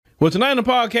Well, tonight on the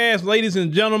podcast, ladies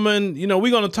and gentlemen, we're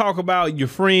going to talk about your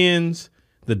friends,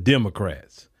 the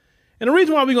Democrats. And the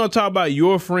reason why we're going to talk about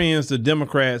your friends, the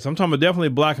Democrats, I'm talking about definitely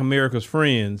Black America's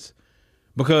friends,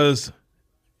 because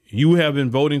you have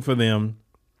been voting for them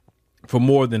for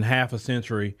more than half a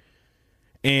century,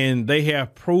 and they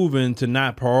have proven to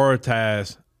not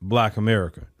prioritize Black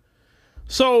America.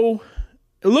 So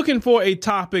looking for a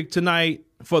topic tonight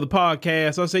for the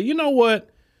podcast, I say, you know what?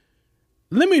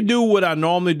 Let me do what I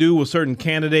normally do with certain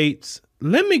candidates.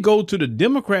 Let me go to the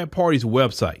Democrat Party's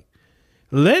website.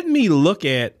 Let me look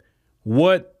at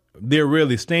what they're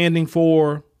really standing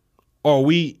for. Are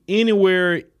we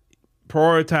anywhere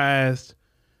prioritized?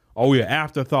 Are we an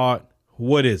afterthought?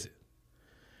 What is it?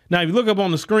 Now, if you look up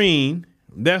on the screen,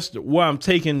 that's where I'm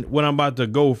taking what I'm about to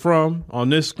go from on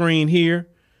this screen here.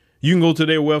 You can go to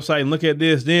their website and look at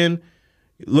this, then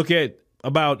look at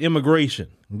about immigration.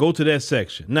 Go to that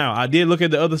section. Now, I did look at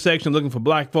the other section looking for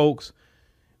Black folks.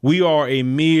 We are a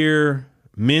mere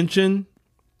mention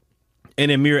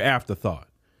and a mere afterthought.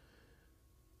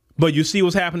 But you see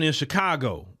what's happening in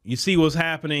Chicago. You see what's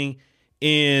happening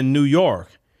in New York.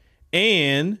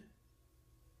 And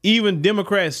even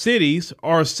Democrat cities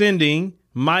are sending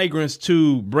migrants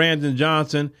to Brandon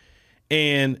Johnson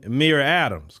and Mayor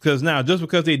Adams. Because now, just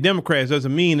because they're Democrats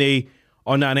doesn't mean they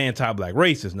are not anti-Black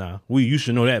racists now. You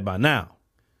should know that by now.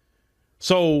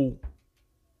 So,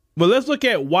 but let's look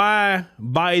at why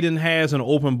Biden has an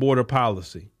open border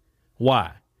policy.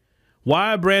 Why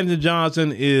Brandon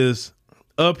Johnson is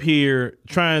up here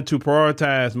trying to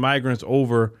prioritize migrants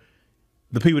over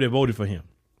the people that voted for him.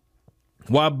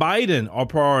 Why Biden are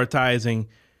prioritizing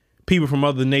people from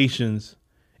other nations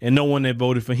and no one that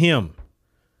voted for him.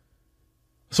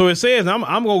 So it says, I'm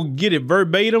going to get it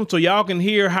verbatim so y'all can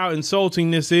hear how insulting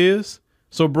this is.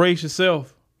 So brace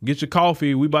yourself. Get your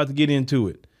coffee. We about to get into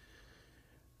it.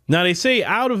 Now, they say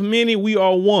out of many, we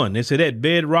are one. They say that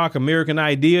bedrock American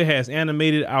idea has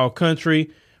animated our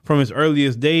country from its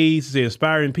earliest days,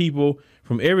 inspiring people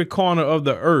from every corner of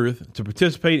the earth to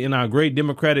participate in our great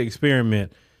democratic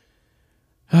experiment.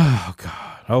 Oh,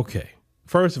 God. Okay.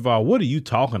 First of all, what are you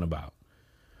talking about?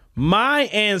 My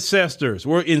ancestors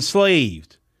were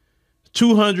enslaved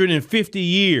 250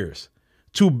 years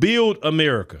to build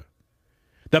America.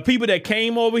 The people that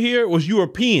came over here was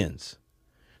Europeans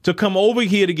to come over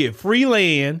here to get free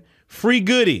land, free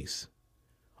goodies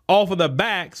off of the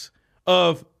backs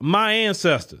of my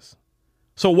ancestors.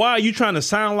 So why are you trying to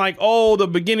sound like, oh, the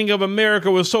beginning of America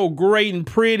was so great and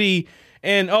pretty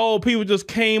and, oh, people just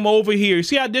came over here? You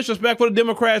see how disrespectful the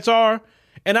Democrats are?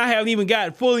 And I haven't even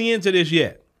got fully into this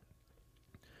yet.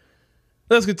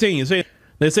 Let's continue.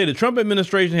 They say the Trump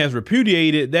administration has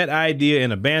repudiated that idea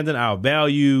and abandoned our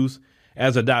values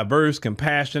as a diverse,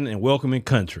 compassionate, and welcoming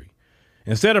country.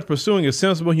 Instead of pursuing a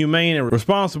sensible, humane, and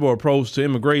responsible approach to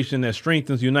immigration that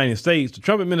strengthens the United States, the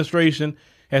Trump administration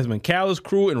has been callous,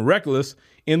 cruel, and reckless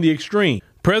in the extreme.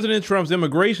 President Trump's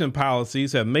immigration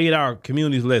policies have made our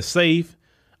communities less safe,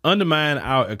 undermined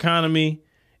our economy,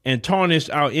 and tarnished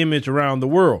our image around the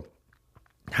world.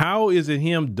 How is it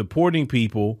him deporting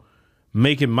people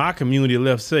making my community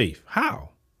less safe?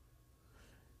 How?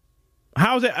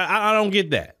 How is that? I don't get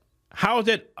that. How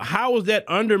is that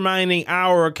undermining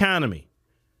our economy?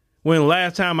 When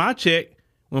last time I checked,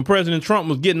 when President Trump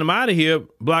was getting them out of here,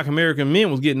 Black American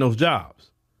men was getting those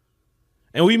jobs.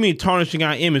 And we mean tarnishing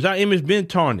our image. Our image been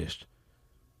tarnished.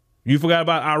 You forgot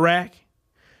about Iraq.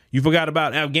 You forgot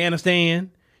about Afghanistan.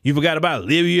 You forgot about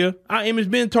Libya. Our image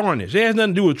been tarnished. It has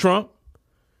nothing to do with Trump.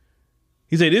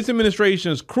 He said this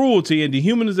administration's cruelty and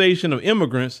dehumanization of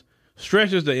immigrants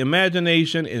stretches the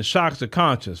imagination and shocks the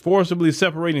conscience, forcibly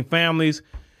separating families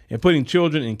and putting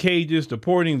children in cages,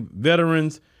 deporting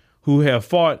veterans who have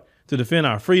fought to defend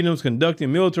our freedoms,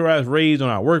 conducting militarized raids on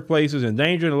our workplaces,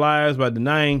 endangering lives by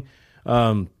denying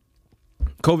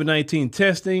COVID-19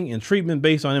 testing and treatment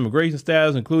based on immigration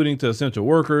status, including to essential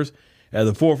workers, at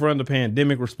the forefront of the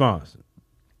pandemic response.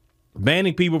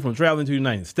 Banning people from traveling to the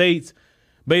United States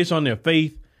based on their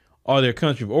faith or their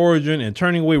country of origin, and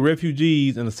turning away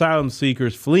refugees and asylum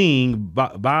seekers fleeing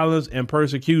violence and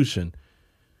persecution.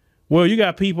 Well, you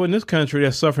got people in this country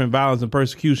that's suffering violence and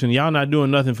persecution. Y'all not doing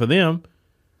nothing for them.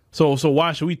 So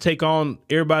why should we take on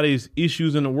everybody's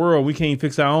issues in the world? We can't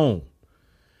fix our own.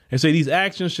 And say these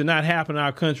actions should not happen in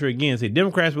our country again. Say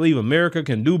Democrats believe America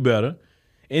can do better.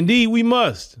 Indeed, we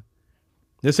must.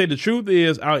 They say the truth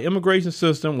is our immigration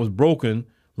system was broken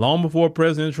long before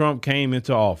President Trump came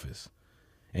into office.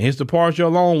 And his departure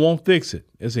alone won't fix it.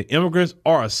 They say immigrants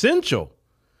are essential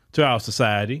to our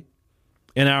society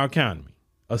and our economy.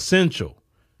 Essential.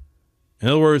 In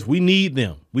other words, we need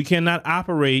them. We cannot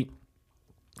operate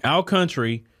our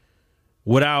country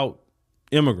without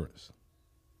immigrants.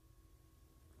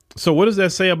 So what does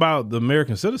that say about the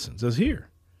American citizens that's here?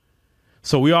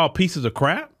 So we all pieces of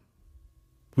crap?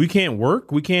 We can't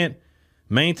work? We can't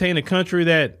maintain a country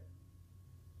that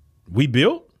we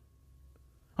built?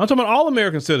 I'm talking about all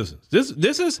American citizens.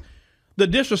 This is the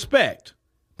disrespect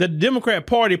that the Democrat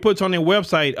Party puts on their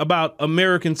website about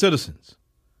American citizens.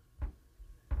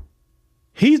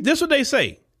 This is what they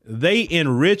say. They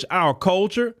enrich our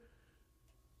culture.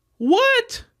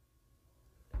 What?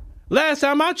 Last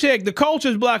time I checked, the culture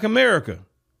is Black America.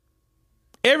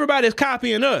 Everybody's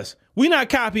copying us. We're not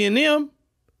copying them.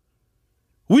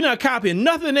 We're not copying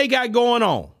nothing they got going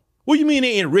on. What do you mean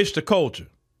they enrich the culture?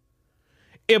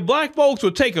 If Black folks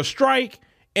would take a strike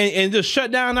and just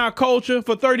shut down our culture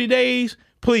for 30 days,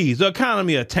 please, the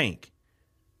economy will tank.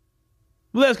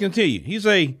 Let's continue. He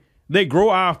say they grow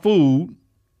our food.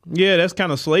 Yeah, that's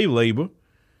kind of slave labor.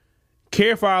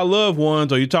 Care for our loved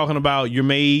ones. Are you talking about your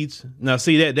maids? Now,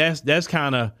 see, that's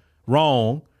kind of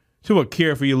wrong. To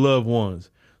care for your loved ones.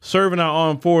 Serving our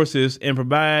armed forces and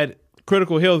provide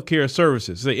critical health care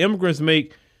services. The immigrants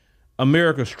make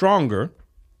America stronger.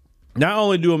 Not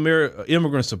only do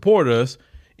immigrants support us,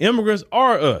 immigrants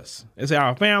are us. It's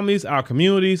our families, our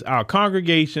communities, our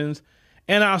congregations,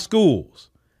 and our schools.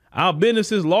 Our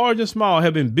businesses, large and small,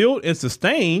 have been built and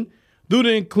sustained through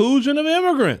the inclusion of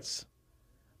immigrants.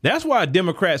 That's why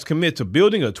Democrats commit to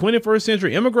building a 21st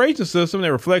century immigration system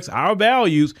that reflects our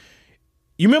values.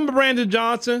 You remember Brandon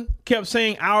Johnson kept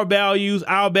saying our values,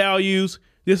 our values.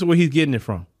 This is where he's getting it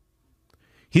from.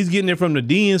 He's getting it from the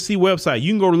DNC website.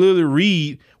 You can go literally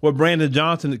read what Brandon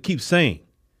Johnson keeps saying.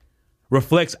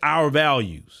 Reflects our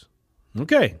values.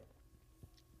 Okay.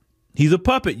 He's a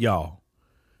puppet, y'all.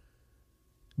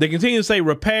 They continue to say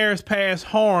repairs past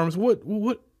harms. What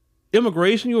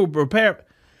immigration? You repair?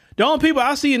 The only people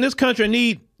I see in this country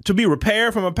need to be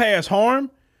repaired from a past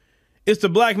harm is the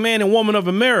Black man and woman of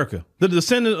America, the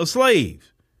descendant of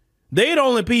slaves. They're the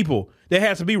only people that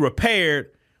has to be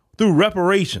repaired through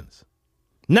reparations.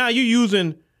 Now you're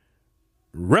using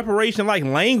reparation-like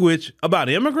language about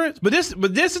immigrants, but this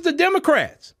is the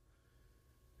Democrats.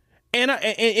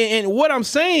 And what I'm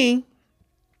saying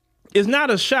is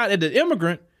not a shot at the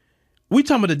immigrant. We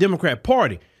talking about the Democrat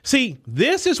Party. See,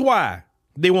 this is why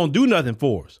they won't do nothing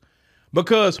for us,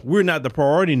 because we're not the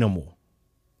priority no more.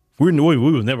 We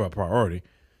was never a priority,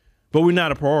 but we're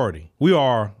not a priority. We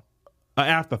are an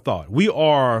afterthought. We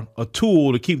are a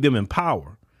tool to keep them in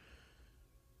power.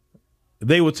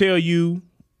 They will tell you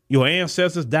your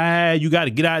ancestors died. You got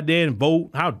to get out there and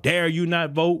vote. How dare you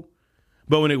not vote?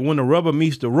 But when the rubber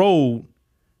meets the road,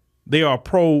 they are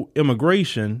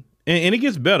pro-immigration, and it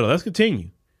gets better. Let's continue.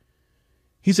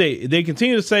 He said they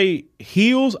continue to say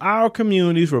heals our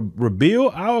communities,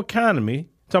 rebuild our economy,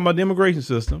 talking about the immigration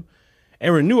system,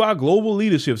 and renew our global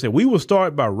leadership. Said we will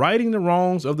start by righting the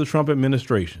wrongs of the Trump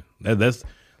administration. Let's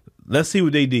see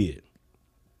what they did.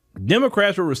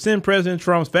 Democrats will rescind President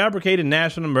Trump's fabricated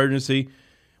national emergency,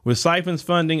 which siphons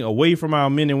funding away from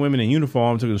our men and women in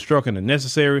uniform to construct an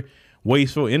unnecessary,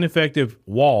 wasteful, ineffective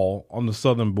wall on the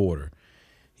southern border.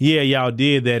 Yeah, y'all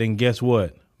did that, and guess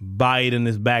what? Biden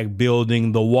is back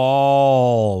building the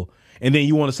wall. And then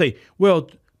you want to say, well,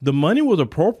 the money was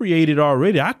appropriated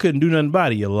already. I couldn't do nothing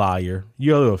about it, you liar.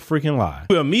 You're a freaking lie.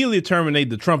 We immediately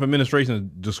terminate the Trump administration's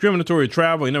discriminatory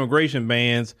travel and immigration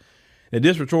bans that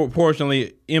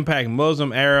disproportionately impact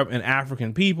Muslim, Arab, and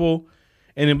African people,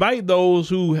 and invite those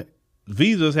whose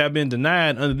visas have been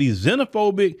denied under these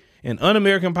xenophobic and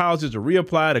un-American policies to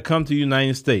reapply to come to the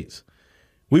United States.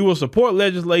 We will support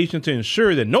legislation to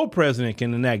ensure that no president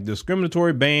can enact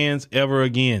discriminatory bans ever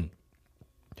again.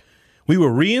 We will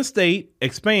reinstate,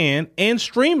 expand, and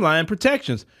streamline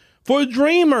protections for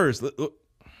dreamers.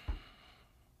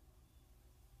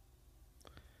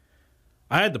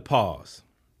 I had to pause.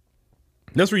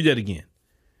 Let's read that again.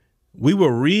 We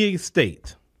will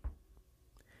reinstate,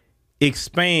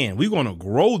 expand. We're going to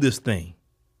grow this thing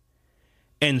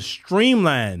and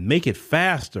streamline, make it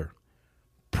faster.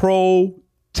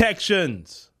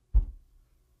 Protections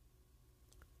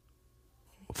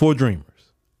for dreamers.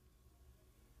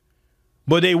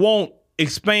 But they won't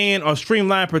expand or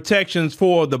streamline protections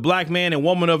for the Black man and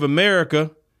woman of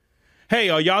America. Hey,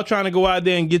 are y'all trying to go out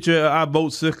there and get your I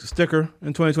vote sticker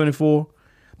in 2024?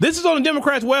 This is on the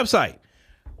Democrats' website.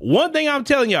 One thing I'm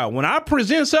telling y'all, when I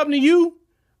present something to you,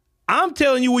 I'm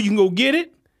telling you where you can go get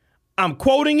it. I'm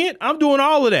quoting it. I'm doing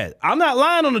all of that. I'm not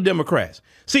lying on the Democrats.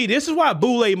 See, this is why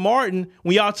Boule Martin,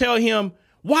 when y'all tell him,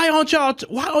 why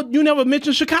don't you never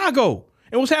mention Chicago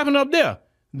and what's happening up there?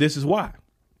 This is why.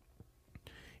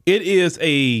 It is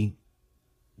a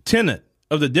tenet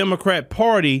of the Democrat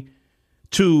Party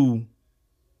to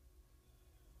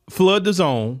flood the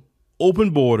zone, open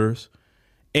borders,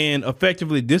 and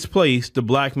effectively displace the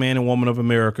black man and woman of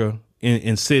America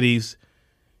in cities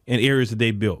and areas that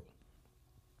they built.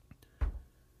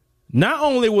 Not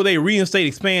only will they reinstate,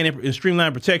 expand, and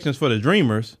streamline protections for the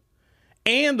dreamers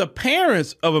and the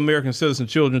parents of American citizen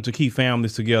children to keep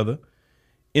families together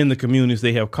in the communities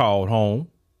they have called home,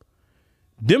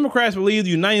 Democrats believe the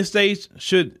United States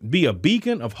should be a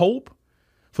beacon of hope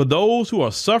for those who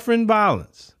are suffering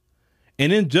violence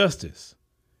and injustice,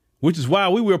 which is why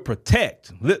we will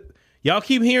protect. Y'all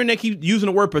keep hearing they keep using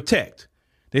the word protect.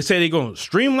 They say they're going to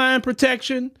streamline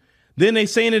protection. Then they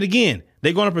saying it again.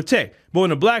 They're going to protect. But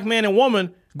when a black man and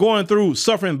woman going through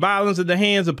suffering violence at the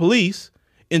hands of police,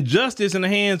 injustice in the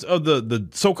hands of the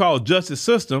so-called justice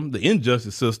system, the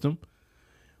injustice system,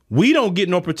 we don't get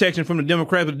no protection from the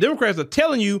Democrats. But the Democrats are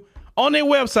telling you on their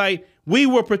website, we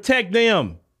will protect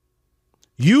them.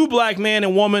 You, black man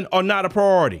and woman, are not a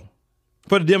priority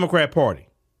for the Democrat Party.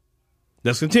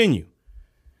 Let's continue.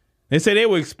 They say they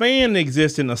will expand the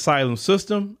existing asylum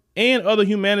system and other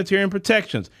humanitarian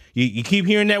protections. You keep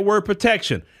hearing that word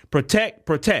protection. Protect,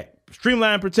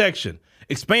 streamline protection,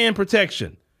 expand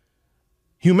protection,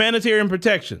 humanitarian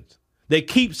protections. They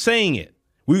keep saying it.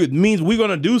 It means we're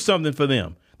going to do something for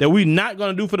them that we're not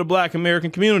going to do for the black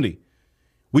American community.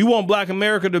 We want black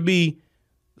America to be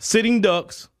sitting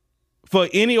ducks for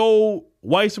any old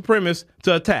white supremacist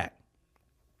to attack.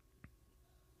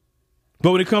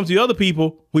 But when it comes to the other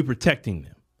people, we're protecting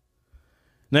them.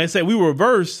 Now, they say we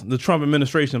reverse the Trump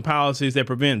administration policies that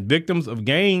prevent victims of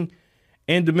gang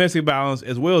and domestic violence,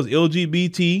 as well as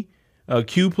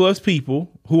LGBTQ plus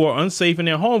people who are unsafe in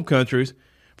their home countries,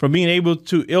 from being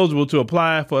eligible to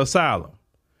apply for asylum.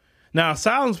 Now,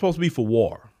 asylum is supposed to be for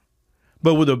war.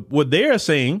 But what they're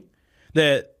saying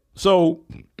that, so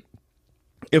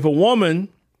if a woman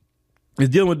is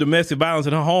dealing with domestic violence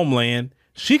in her homeland,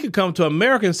 she could come to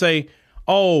America and say,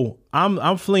 oh,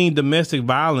 I'm fleeing domestic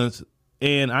violence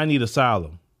and I need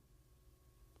asylum.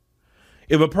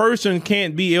 If a person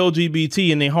can't be LGBT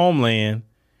in their homeland,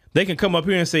 they can come up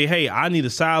here and say, hey, I need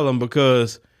asylum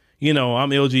because, I'm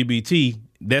LGBT.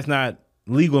 That's not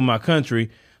legal in my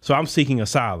country. So I'm seeking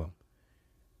asylum.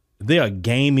 They are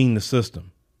gaming the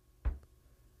system.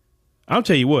 I'll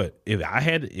tell you what, if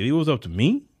it was up to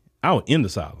me, I would end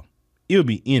asylum. It would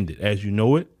be ended as you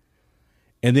know it.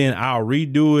 And then I'll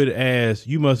redo it as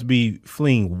you must be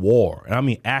fleeing war. And I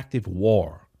mean active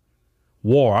war.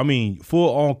 War. I mean full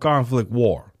on conflict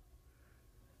war.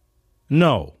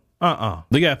 No.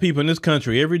 They got people in this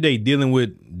country every day dealing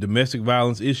with domestic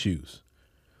violence issues.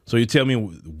 So you tell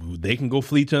me they can go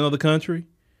flee to another country?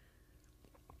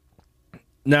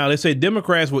 Now, they say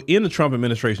Democrats will end the Trump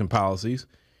administration policies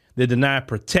that deny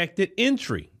protected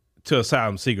entry to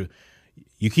asylum seekers.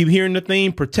 You keep hearing the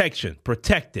theme protection,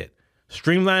 protected,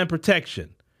 streamline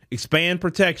protection, expand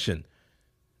protection.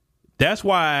 That's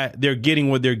why they're getting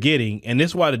what they're getting. And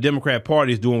that's why the Democrat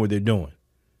Party is doing what they're doing.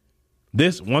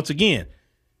 This, once again,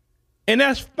 and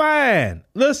that's fine.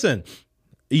 Listen,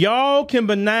 y'all can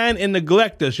benign and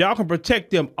neglect us. Y'all can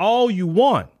protect them all you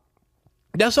want.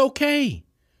 That's okay.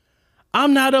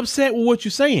 I'm not upset with what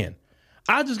you're saying.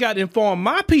 I just got to inform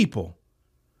my people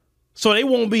so they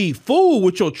won't be fooled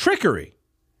with your trickery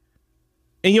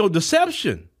and your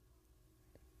deception.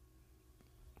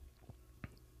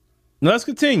 Now let's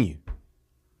continue.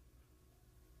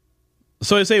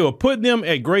 So they say we'll put them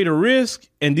at greater risk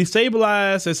and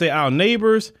destabilize, they say, our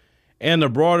neighbors and the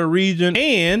broader region,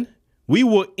 and we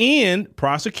will end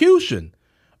prosecution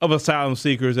of asylum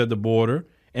seekers at the border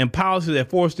and policies that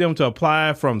force them to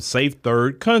apply from safe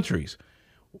third countries,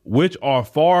 which are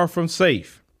far from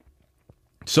safe.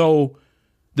 So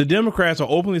the Democrats are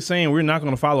openly saying we're not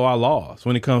going to follow our laws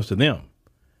when it comes to them.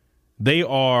 They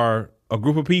are a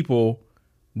group of people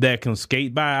that can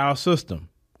skate by our system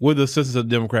with the assistance of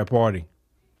the Democrat Party.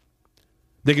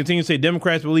 They continue to say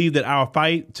Democrats believe that our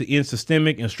fight to end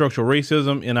systemic and structural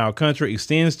racism in our country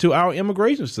extends to our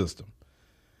immigration system,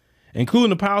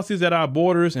 including the policies at our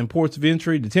borders and ports of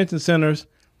entry, detention centers,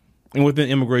 and within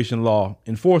immigration law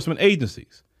enforcement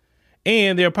agencies,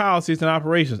 and their policies and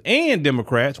operations. And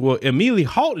Democrats will immediately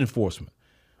halt enforcement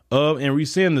of and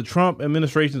rescind the Trump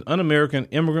administration's un-American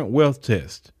immigrant wealth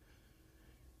test,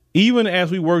 even as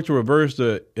we work to reverse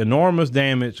the enormous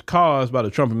damage caused by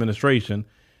the Trump administration.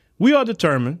 We are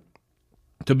determined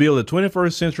to build a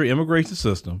 21st century immigration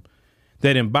system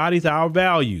that embodies our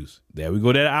values. There we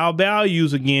go, that our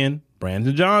values again.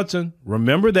 Brandon Johnson,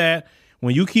 remember that.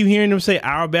 When you keep hearing them say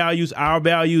our values,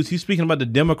 he's speaking about the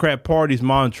Democrat Party's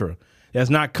mantra.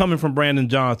 That's not coming from Brandon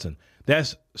Johnson.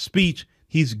 That's speech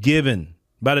he's given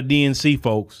by the DNC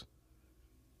folks.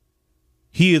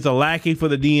 He is a lackey for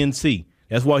the DNC.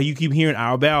 That's why you keep hearing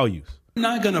our values. We're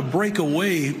not going to break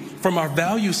away from our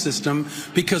value system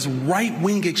because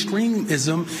right-wing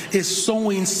extremism is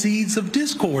sowing seeds of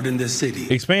discord in this city.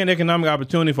 Expand economic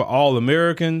opportunity for all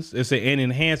Americans, and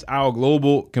enhance our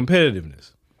global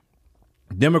competitiveness.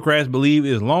 Democrats believe it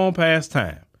is long past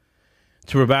time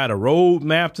to provide a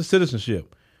roadmap to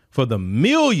citizenship for the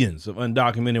millions of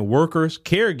undocumented workers,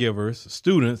 caregivers,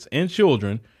 students, and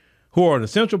children who are an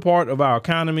essential part of our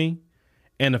economy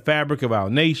and the fabric of our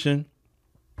nation.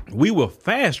 We will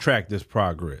fast track this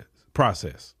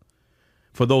process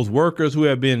for those workers who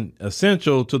have been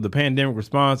essential to the pandemic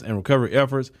response and recovery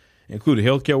efforts, including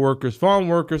healthcare workers, farm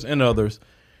workers, and others.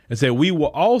 And said we will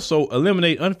also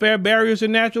eliminate unfair barriers to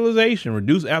naturalization,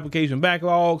 reduce application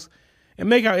backlogs, and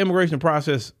make our immigration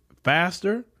process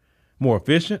faster, more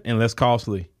efficient, and less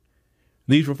costly.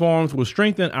 These reforms will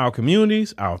strengthen our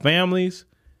communities, our families,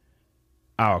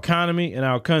 our economy, and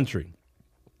our country.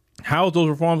 How is those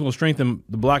reforms going to strengthen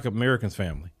the Black Americans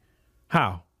family?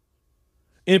 How?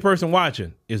 Any person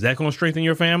watching, is that going to strengthen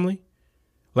your family?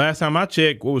 Last time I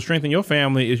checked, what would strengthen your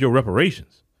family is your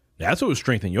reparations. That's what would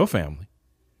strengthen your family,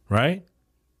 right?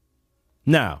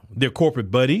 Now, their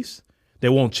corporate buddies, they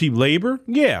want cheap labor.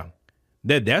 Yeah,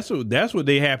 that's what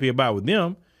they're happy about with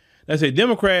them. They say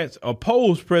Democrats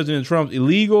oppose President Trump's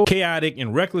illegal, chaotic,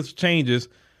 and reckless changes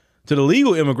to the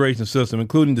legal immigration system,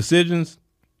 including decisions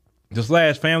to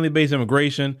slash family-based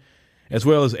immigration, as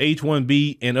well as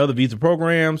H-1B and other visa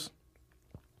programs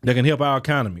that can help our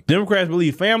economy. Democrats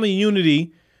believe family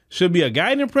unity should be a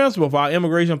guiding principle for our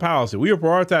immigration policy. We will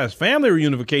prioritize family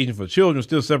reunification for children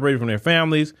still separated from their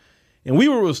families, and we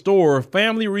will restore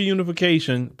family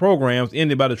reunification programs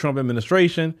ended by the Trump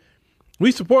administration.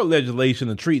 We support legislation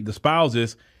to treat the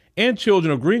spouses and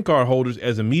children of green card holders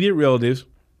as immediate relatives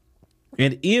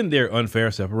and end their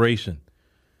unfair separation.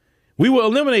 We will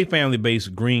eliminate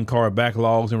family-based green card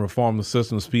backlogs and reform the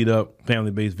system to speed up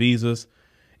family-based visas.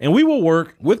 And we will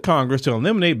work with Congress to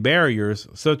eliminate barriers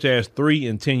such as 3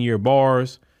 and 10-year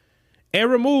bars and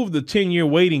remove the 10-year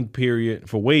waiting period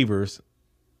for waivers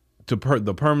to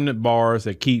the permanent bars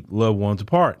that keep loved ones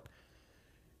apart.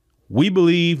 We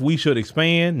believe we should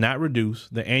expand, not reduce,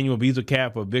 the annual visa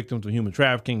cap for victims of human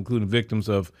trafficking, including victims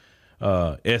of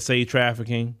SA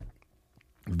trafficking,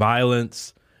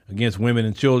 violence against women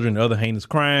and children, and other heinous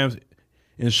crimes.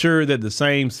 Ensure that the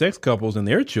same-sex couples and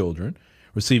their children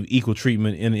receive equal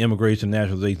treatment in the immigration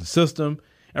naturalization system,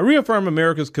 and reaffirm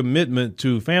America's commitment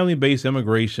to family-based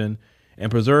immigration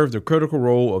and preserve the critical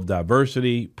role of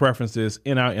diversity preferences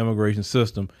in our immigration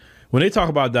system. When they talk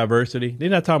about diversity, they're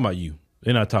not talking about you.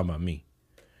 They're not talking about me.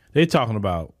 They're talking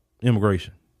about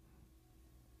immigration.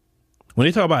 When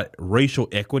they talk about racial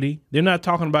equity, they're not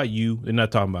talking about you. They're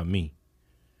not talking about me.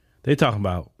 They're talking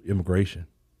about immigration.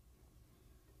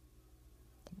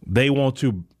 They want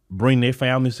to bring their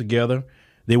families together.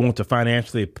 They want to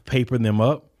financially paper them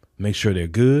up, make sure they're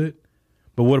good.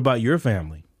 But what about your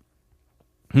family?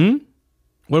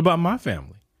 What about my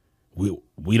family?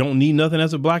 We don't need nothing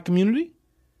as a Black community.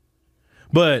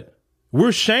 But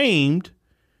we're shamed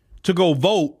to go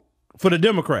vote for the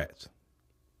Democrats.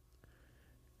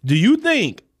 Do you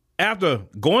think after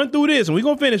going through this, and we're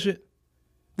going to finish it,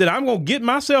 that I'm going to get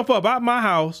myself up out my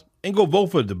house and go vote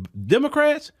for the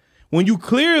Democrats when you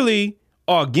clearly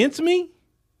are against me?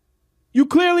 You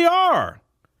clearly are.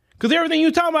 Because everything you're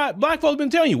talking about, Black folks been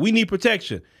telling you, we need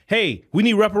protection. Hey, we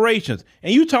need reparations.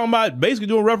 And you talking about basically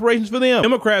doing reparations for them.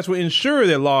 Democrats will ensure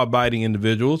that law-abiding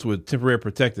individuals with temporary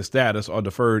protected status or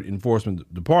deferred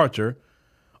enforcement departure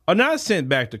are not sent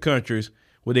back to countries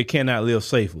where they cannot live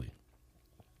safely.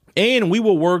 And we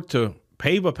will work to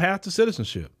pave a path to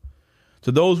citizenship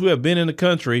to those who have been in the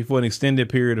country for an extended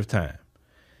period of time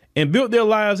and built their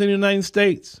lives in the United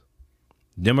States.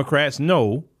 Democrats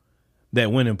know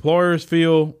that when employers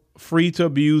feel free to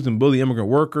abuse and bully immigrant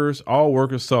workers, all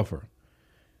workers suffer.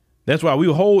 That's why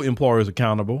we hold employers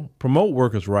accountable, promote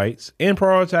workers' rights, and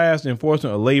prioritize the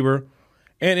enforcement of labor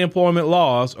and employment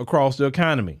laws across the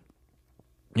economy,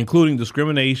 including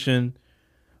discrimination,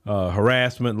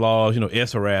 harassment laws,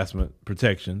 harassment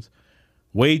protections,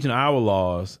 wage and hour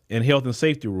laws, and health and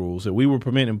safety rules that we will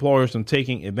prevent employers from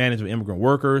taking advantage of immigrant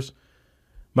workers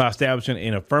by establishing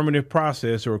an affirmative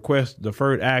process to request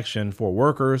deferred action for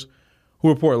workers who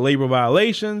report labor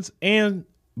violations, and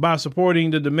by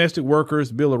supporting the Domestic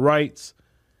Workers Bill of Rights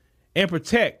and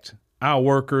protect our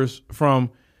workers from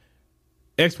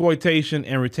exploitation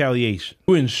and retaliation.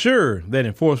 To ensure that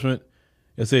enforcement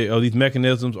of these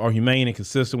mechanisms are humane and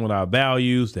consistent with our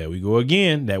values, there we go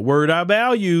again, that word, our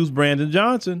values, Brandon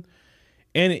Johnson,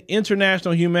 and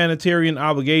international humanitarian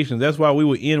obligations. That's why we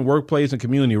will end workplace and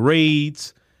community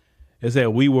raids. Is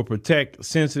that we will protect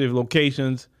sensitive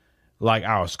locations like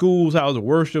our schools, houses of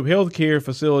worship, healthcare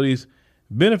facilities,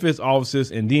 benefits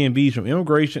offices, and DMVs from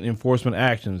immigration enforcement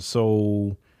actions.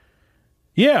 So,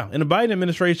 yeah, in the Biden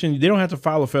administration, they don't have to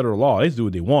follow federal law. They just do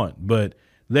what they want. But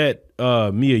let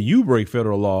me or you break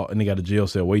federal law, and they got a jail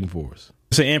cell waiting for us.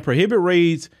 And prohibit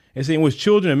raids in which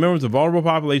children and members of vulnerable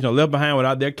population are left behind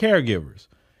without their caregivers.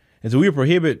 And so we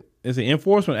prohibit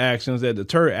enforcement actions that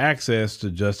deter access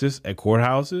to justice at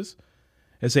courthouses.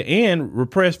 And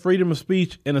repress freedom of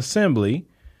speech and assembly.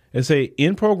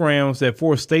 In programs that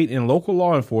force state and local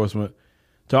law enforcement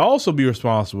to also be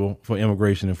responsible for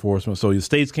immigration enforcement. So the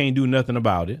states can't do nothing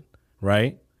about it,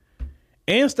 right?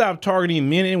 And stop targeting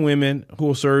men and women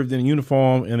who served in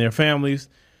uniform and their families.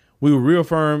 We will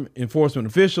reaffirm enforcement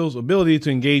officials' ability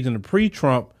to engage in the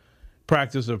pre-Trump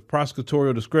practice of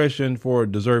prosecutorial discretion for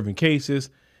deserving cases,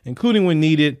 including when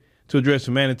needed to address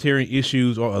humanitarian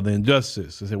issues or other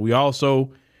injustices. We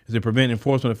also prevent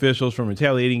enforcement officials from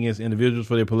retaliating against individuals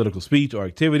for their political speech or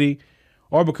activity,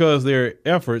 or because their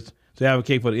efforts to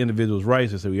advocate for the individual's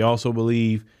rights. We also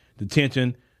believe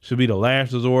detention should be the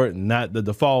last resort, not the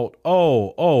default.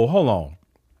 Oh, hold on.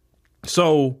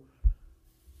 So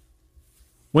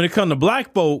when it comes to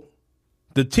black folk,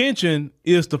 detention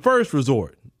is the first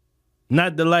resort,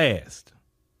 not the last.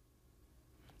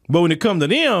 But when it comes to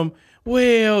them,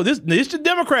 well, this the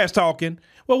Democrats talking.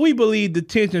 Well, we believe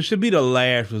detention should be the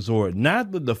last resort,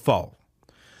 not the default.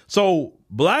 So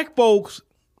black folks,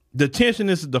 detention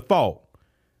is the default.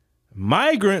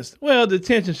 Migrants, well,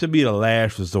 detention should be the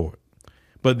last resort.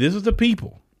 But this is the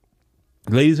people,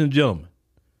 ladies and gentlemen,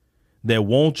 that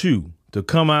want you to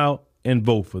come out and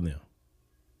vote for them.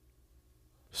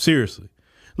 Seriously.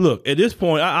 Look, at this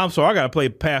point, I'm sorry, I got to play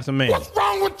Pastor Man. What's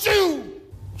wrong with you?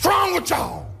 What's wrong with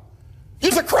y'all?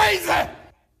 You're crazy.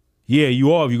 Yeah,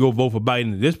 you are if you go vote for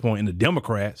Biden at this point, and the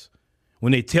Democrats,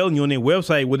 when they telling you on their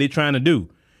website what they're trying to do.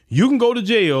 You can go to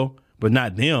jail, but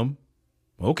not them.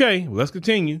 Okay, well, let's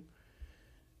continue.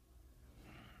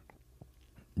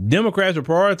 Democrats will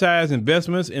prioritize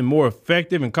investments in more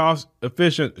effective and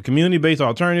cost-efficient community-based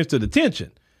alternatives to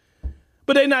detention.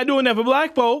 But they're not doing that for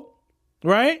black folk,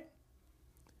 right?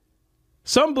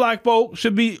 Some black folk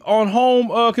should be on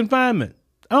home confinement.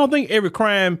 I don't think every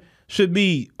crime should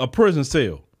be a prison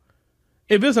cell.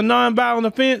 If it's a nonviolent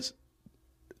offense,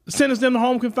 sentence them to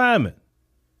home confinement.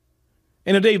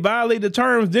 And if they violate the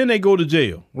terms, then they go to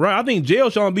jail, right? I think jail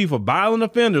should only be for violent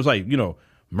offenders like,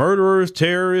 murderers,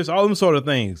 terrorists, all them sort of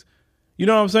things. You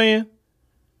know what I'm saying?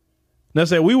 Now,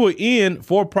 we will end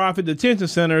for-profit detention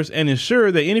centers and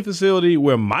ensure that any facility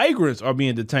where migrants are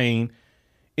being detained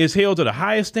is held to the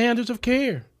highest standards of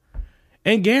care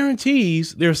and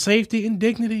guarantees their safety and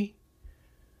dignity.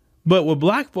 But what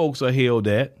black folks are held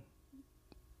at,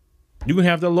 you can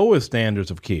have the lowest standards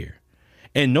of care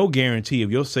and no guarantee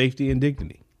of your safety and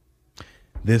dignity.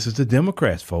 This is the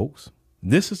Democrats, folks.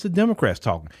 This is the Democrats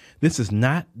talking. This is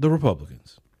not the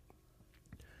Republicans.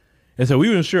 And so we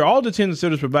will ensure all detention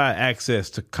centers provide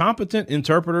access to competent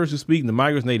interpreters who speak the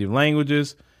migrants' native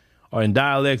languages or in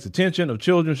dialects. Detention of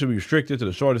children should be restricted to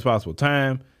the shortest possible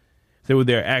time, so with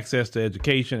their access to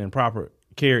education and proper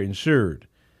care ensured.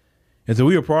 And so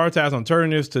we will prioritize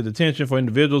alternatives to detention for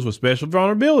individuals with special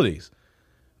vulnerabilities.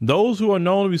 Those who are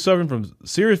known to be suffering from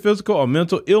serious physical or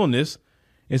mental illness,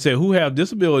 and who have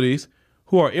disabilities,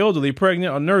 who are elderly,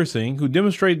 pregnant, or nursing, who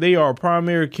demonstrate they are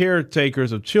primary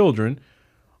caretakers of children,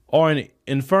 or an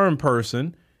infirm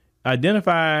person,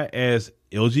 identify as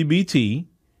LGBT,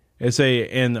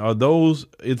 and are those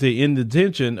in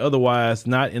detention, otherwise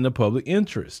not in the public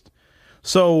interest.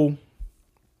 So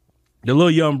the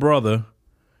little young brother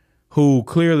who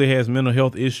clearly has mental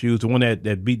health issues, the one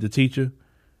that beat the teacher,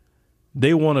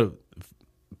 they want to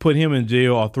put him in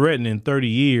jail or threaten in 30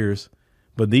 years.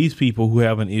 But these people who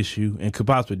have an issue and could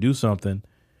possibly do something,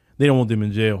 they don't want them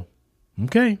in jail.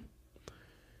 Okay.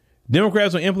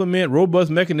 Democrats will implement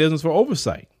robust mechanisms for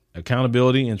oversight,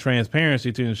 accountability, and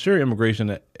transparency to ensure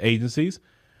immigration agencies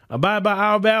abide by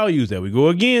our values. There we go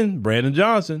again, Brandon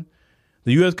Johnson.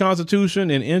 The U.S.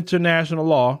 Constitution and international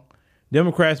law.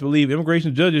 Democrats believe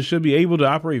immigration judges should be able to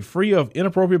operate free of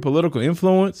inappropriate political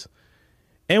influence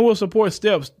and will support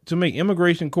steps to make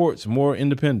immigration courts more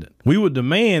independent. We would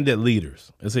demand that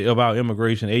leaders of our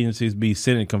immigration agencies be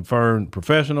Senate-confirmed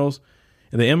professionals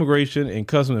and the immigration and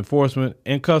customs enforcement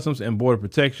and customs and border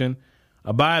protection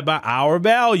abide by our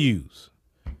values.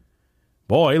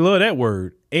 Boy, I love that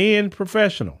word. And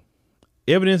professional,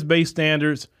 evidence-based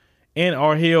standards, and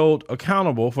are held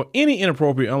accountable for any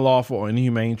inappropriate, unlawful, or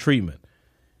inhumane treatment.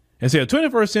 and say a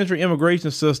 21st century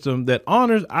immigration system that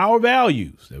honors our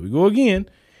values. There we go again.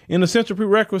 An essential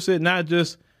prerequisite, not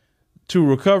just to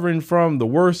recovering from the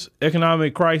worst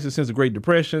economic crisis since the Great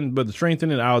Depression, but to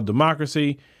strengthening our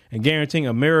democracy and guaranteeing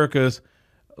America's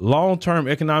long-term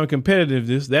economic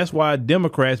competitiveness. That's why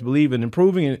Democrats believe in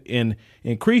improving and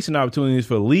increasing opportunities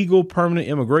for legal permanent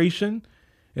immigration.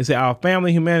 They say our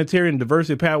family, humanitarian, and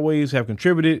diversity pathways have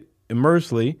contributed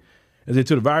immensely to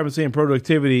the vibrancy and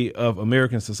productivity of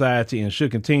American society and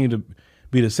should continue to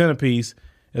be the centerpiece,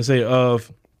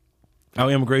 of our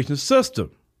immigration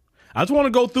system. I just want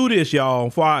to go through this, y'all,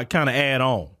 before I kind of add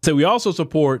on. So we also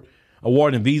support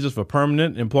awarding visas for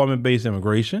permanent employment-based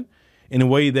immigration in a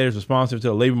way that is responsive to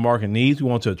the labor market needs. We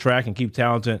want to attract and keep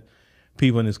talented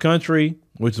people in this country,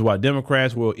 which is why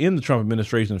Democrats will end the Trump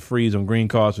administration's freeze on green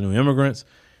cards for new immigrants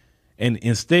and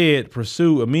instead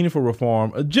pursue a meaningful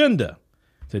reform agenda.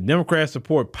 So Democrats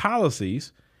support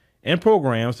policies and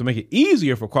programs to make it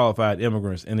easier for qualified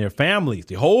immigrants and their families,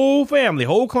 the whole family,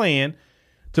 whole clan,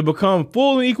 to become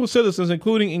full and equal citizens,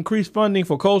 including increased funding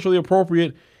for culturally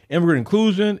appropriate immigrant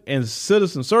inclusion and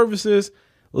citizen services,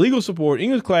 legal support,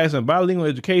 English class and bilingual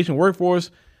education, workforce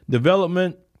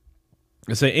development,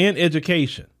 and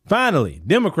education. Finally,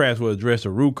 Democrats will address the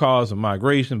root cause of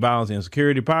migration, violence,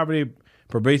 insecurity, poverty,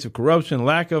 pervasive corruption,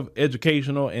 lack of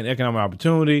educational and economic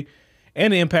opportunity,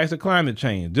 and the impacts of climate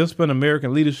change, discipline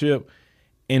American leadership,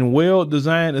 and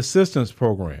well-designed assistance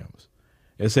programs.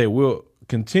 We'll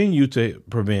continue to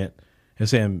prevent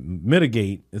and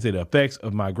mitigate the effects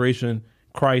of migration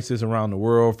crisis around the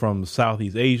world from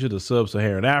Southeast Asia to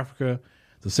Sub-Saharan Africa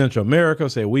to Central America.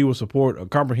 We will support a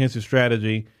comprehensive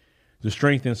strategy to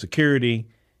strengthen security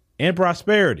and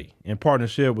prosperity in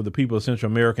partnership with the people of Central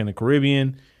America and the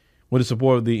Caribbean with the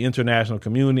support of the international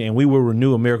community. And we will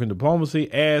renew American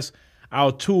diplomacy as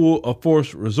our tool of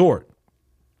force resort,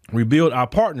 rebuild our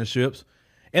partnerships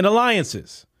and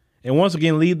alliances, and once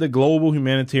again lead the global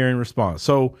humanitarian response.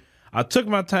 So I took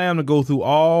my time to go through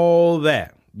all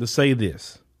that to say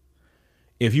this.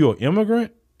 If you're an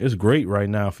immigrant, it's great right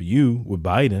now for you with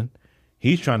Biden.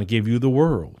 He's trying to give you the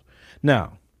world.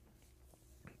 Now,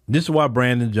 this is why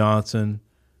Brandon Johnson,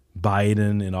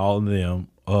 Biden, and all of them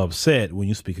are upset when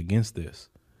you speak against this.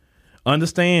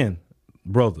 Understand,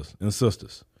 brothers and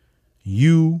sisters,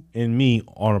 you and me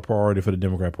are a priority for the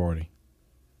Democrat Party.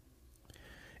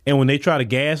 And when they try to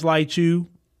gaslight you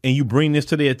and you bring this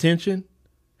to their attention,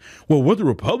 well, what the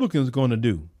Republicans going to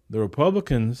do? The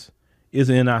Republicans is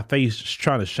in our face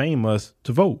trying to shame us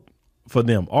to vote for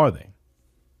them, are they?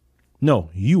 No,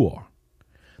 you are.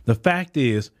 The fact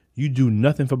is, you do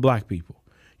nothing for black people.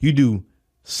 You do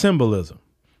symbolism,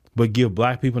 but give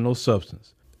black people no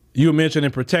substance. You were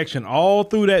mentioning protection all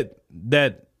through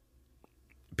that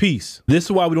piece. This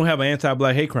is why we don't have an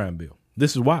anti-black hate crime bill.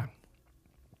 This is why.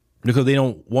 Because they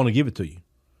don't want to give it to you.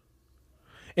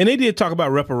 And they did talk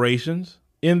about reparations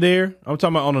in there. I'm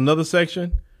talking about on another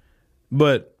section.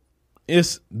 But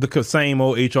it's the same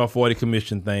old HR 40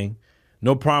 commission thing.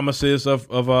 No promises of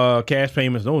cash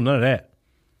payments. No, none of that.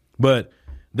 But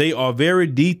they are very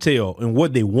detailed in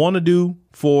what they want to do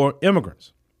for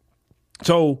immigrants.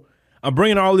 So I'm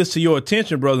bringing all this to your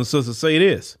attention, brothers and sisters, to say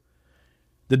this.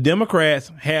 The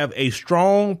Democrats have a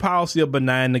strong policy of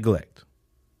benign neglect.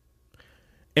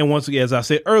 And once again, as I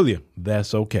said earlier,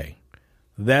 that's okay.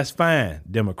 That's fine,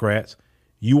 Democrats.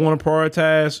 You want to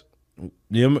prioritize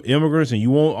the immigrants and you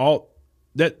want all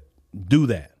that, do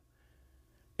that.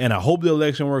 And I hope the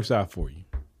election works out for you.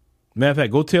 Matter of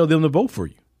fact, go tell them to vote for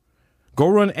you. Go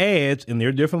run ads in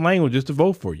their different languages to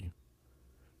vote for you.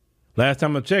 Last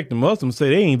time I checked, the Muslims say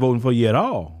they ain't voting for you at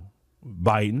all,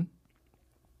 Biden.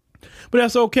 But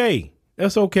that's okay.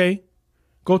 That's okay.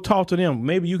 Go talk to them.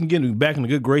 Maybe you can get back in the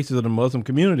good graces of the Muslim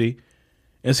community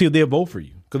and see if they'll vote for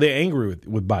you because they're angry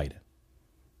with Biden.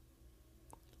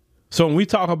 So when we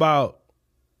talk about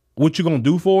what you're going to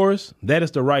do for us, that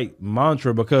is the right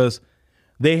mantra because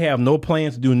they have no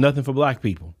plans to do nothing for black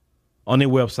people on their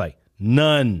website.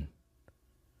 None.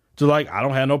 So I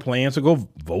don't have no plans to go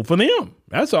vote for them.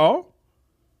 That's all.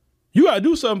 You got to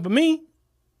do something for me.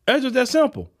 That's just that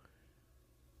simple.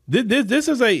 This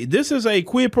is a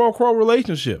quid pro quo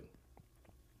relationship.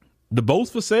 The boat's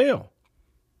for sale.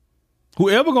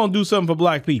 Whoever gonna do something for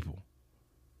black people,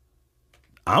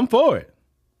 I'm for it.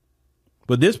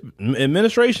 But this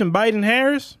administration, Biden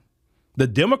Harris, the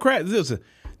Democrats, listen,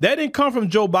 that didn't come from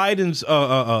Joe Biden's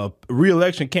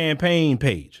reelection campaign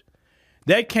page.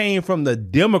 That came from the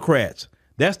Democrats.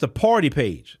 That's the party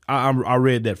page. I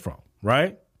read that from,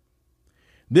 right?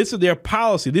 This is their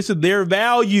policy. This is their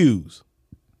values.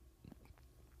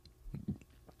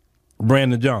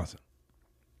 Brandon Johnson.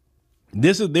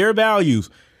 This is their values.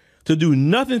 to do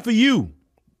nothing for you.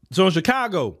 So in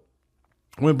Chicago,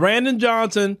 when Brandon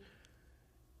Johnson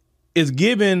is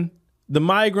giving the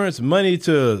migrants money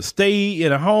to stay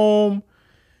in a home,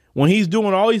 when he's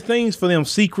doing all these things for them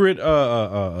secret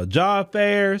job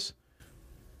fairs,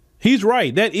 he's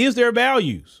right. That is their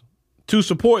values, to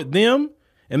support them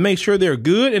and make sure they're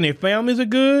good and their families are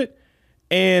good,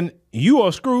 and you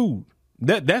are screwed.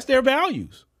 That's their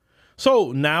values.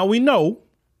 So now we know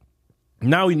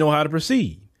how to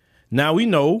proceed. Now we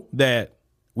know that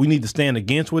we need to stand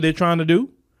against what they're trying to do.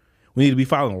 We need to be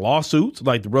filing lawsuits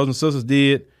like the brothers and sisters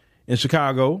did in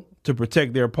Chicago to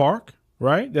protect their park,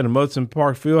 right? They're the Mudson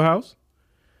Park Fieldhouse.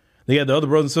 They had the other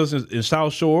brothers and sisters in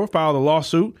South Shore filed a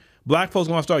lawsuit. Black folks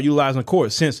are going to start utilizing the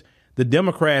court since the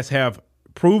Democrats have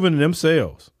proven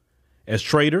themselves as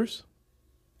traitors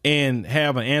and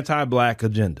have an anti-black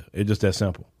agenda. It's just that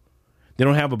simple. They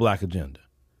don't have a black agenda.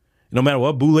 No matter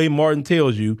what Boulay Martin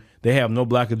tells you, they have no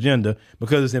black agenda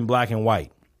because it's in black and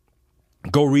white.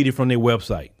 Go read it from their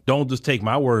website. Don't just take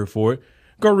my word for it.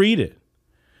 Go read it.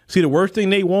 See, the worst thing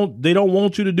they don't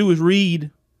want you to do is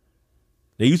read.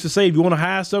 They used to say, if you want to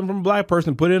hide something from a black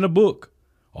person, put it in a book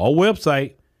or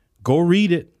website. Go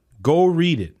read it. Go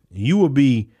read it. You will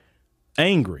be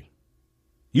angry.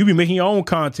 You'll be making your own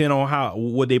content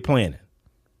on what they're planning.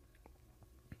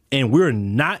 And we're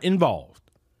not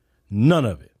involved. None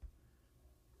of it.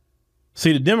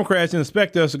 See, the Democrats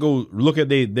expect us to go look at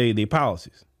their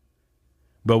policies.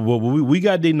 But we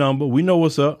got their number. We know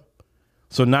what's up.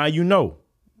 So now you know.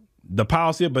 The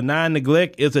policy of benign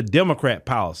neglect is a Democrat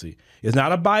policy. It's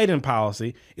not a Biden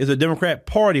policy. It's a Democrat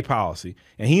Party policy.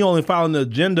 And he only following the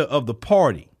agenda of the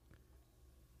party.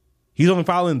 He's only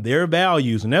following their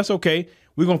values. And that's okay.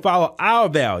 We're going to follow our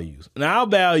values. And our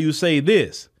values say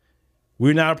this.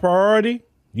 We're not a priority.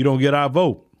 You don't get our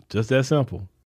vote. Just that simple.